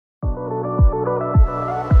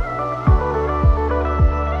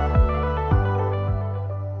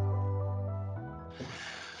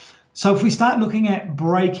So if we start looking at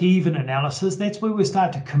break-even analysis, that's where we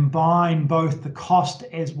start to combine both the cost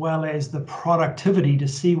as well as the productivity to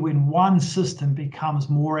see when one system becomes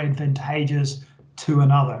more advantageous to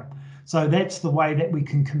another. So that's the way that we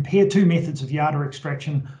can compare two methods of yada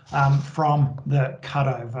extraction from the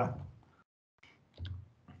cutover.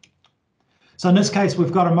 So in this case,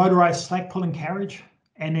 we've got a motorized slack pulling carriage,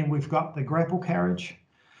 and then we've got the grapple carriage.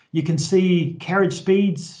 You can see carriage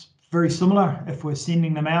speeds very similar if we're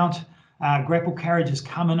sending them out. Grapple carriages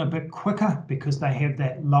come in a bit quicker because they have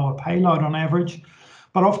that lower payload on average.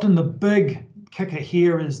 But often the big kicker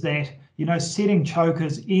here is that, you know, setting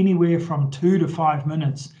chokers anywhere from 2 to 5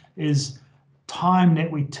 minutes is time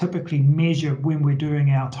that we typically measure when we're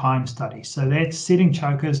doing our time study. So that's setting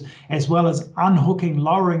chokers as well as unhooking,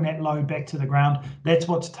 lowering that load back to the ground. That's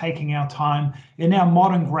what's taking our time. In our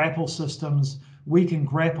modern grapple systems, we can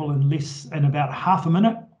grapple in about half a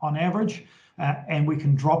minute on average, and we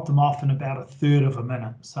can drop them off in about a third of a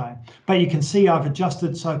minute. So, but you can see I've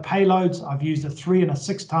adjusted. So payloads, I've used a 3 and a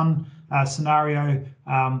 6 ton scenario.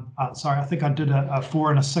 Sorry, I think I did a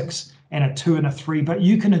 4 and a 6 and a 2 and a 3, but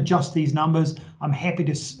you can adjust these numbers. I'm happy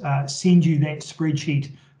to send you that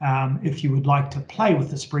spreadsheet if you would like to play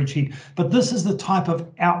with the spreadsheet. But this is the type of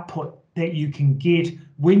output that you can get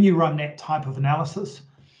when you run that type of analysis.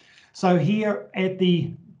 So here at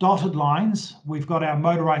the dotted lines, we've got our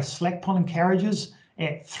motorized slack pulling carriages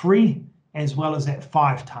at 3 as well as at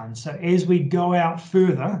 5 tons. So as we go out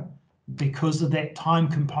further, because of that time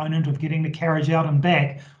component of getting the carriage out and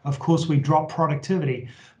back, of course, we drop productivity.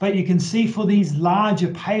 But you can see for these larger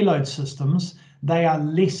payload systems, they are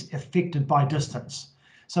less affected by distance.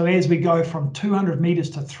 So as we go from 200 meters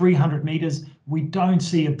to 300 meters, we don't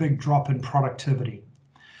see a big drop in productivity.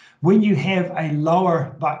 When you have a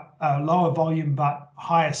lower volume but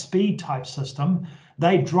higher speed type system,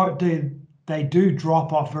 they do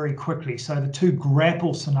drop off very quickly. So the two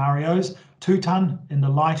grapple scenarios, 2 ton in the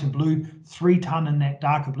lighter blue, 3 ton in that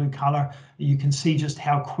darker blue color, you can see just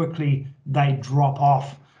how quickly they drop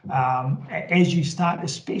off as you start,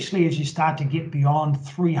 especially as you start to get beyond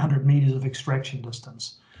 300 meters of extraction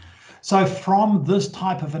distance. So from this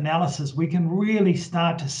type of analysis, we can really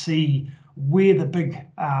start to see where the big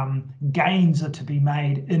gains are to be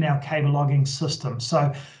made in our cable logging system.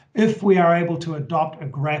 So if we are able to adopt a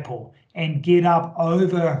grapple and get up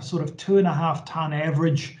over sort of 2.5 ton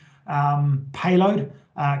average payload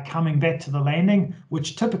coming back to the landing,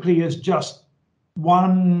 which typically is just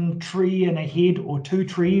 1 tree and a head or 2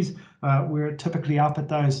 trees, we're typically up at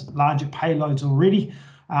those larger payloads already.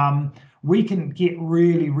 We can get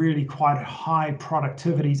really quite high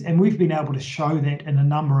productivities, and we've been able to show that in a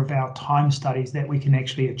number of our time studies that we can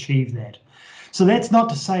actually achieve that. So that's not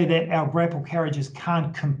to say that our grapple carriages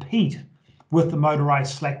can't compete with the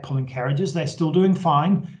motorized slack pulling carriages. They're still doing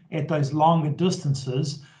fine at those longer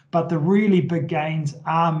distances, but the really big gains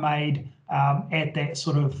are made at that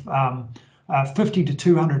sort of 50 to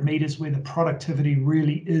 200 meters, where the productivity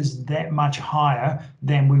really is that much higher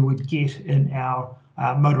than we would get in our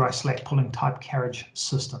motorized slack pulling type carriage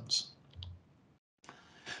systems.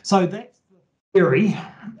 So that's the theory,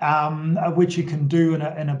 which you can do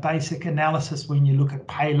in a basic analysis when you look at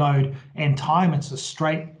payload and time. It's a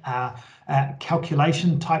straight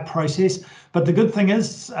calculation type process. But the good thing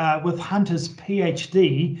is with Hunter's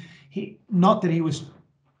PhD, not that he was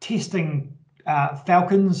testing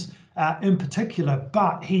Falcons in particular,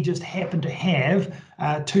 but he just happened to have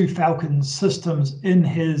 2 Falcon systems in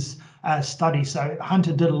his study. So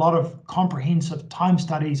Hunter did a lot of comprehensive time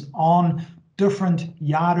studies on different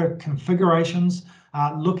yada configurations,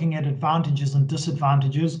 looking at advantages and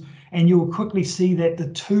disadvantages, and you will quickly see that the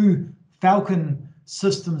 2 Falcon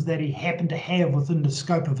systems that he happened to have within the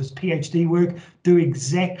scope of his PhD work do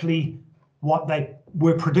exactly what they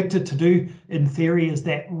were predicted to do in theory, is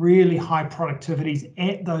that really high productivities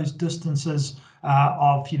at those distances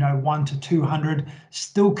of 1 to 200,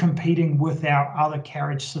 still competing with our other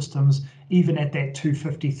carriage systems, even at that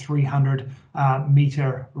 250, 300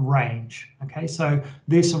 meter range. Okay, so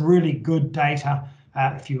there's some really good data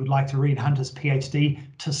if you would like to read Hunter's PhD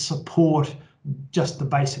to support just the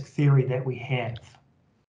basic theory that we have.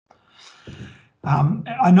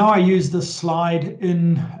 I know I used this slide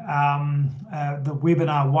in the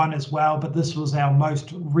webinar 1 as well, but this was our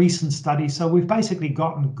most recent study. So we've basically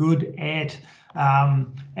gotten good at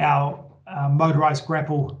our motorized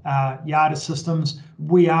grapple yada systems.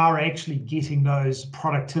 We are actually getting those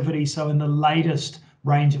productivity. So in the latest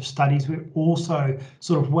range of studies. We're also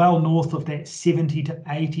sort of well north of that 70 to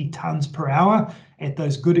 80 tons per hour at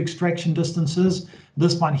those good extraction distances.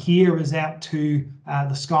 This one here is out to,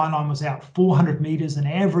 the skyline was out 400 meters, an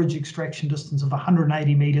average extraction distance of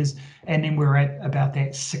 180 meters, and then we're at about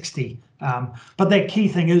that 60. But that key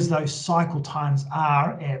thing is those cycle times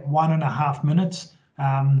are at 1.5 minutes.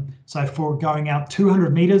 So for going out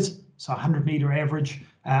 200 meters, so 100 meter average,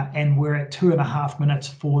 and we're at 2.5 minutes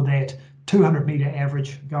for that 200 meter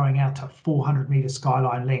average going out to 400 meter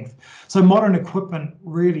skyline length. So modern equipment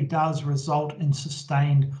really does result in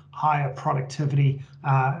sustained higher productivity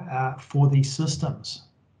for these systems.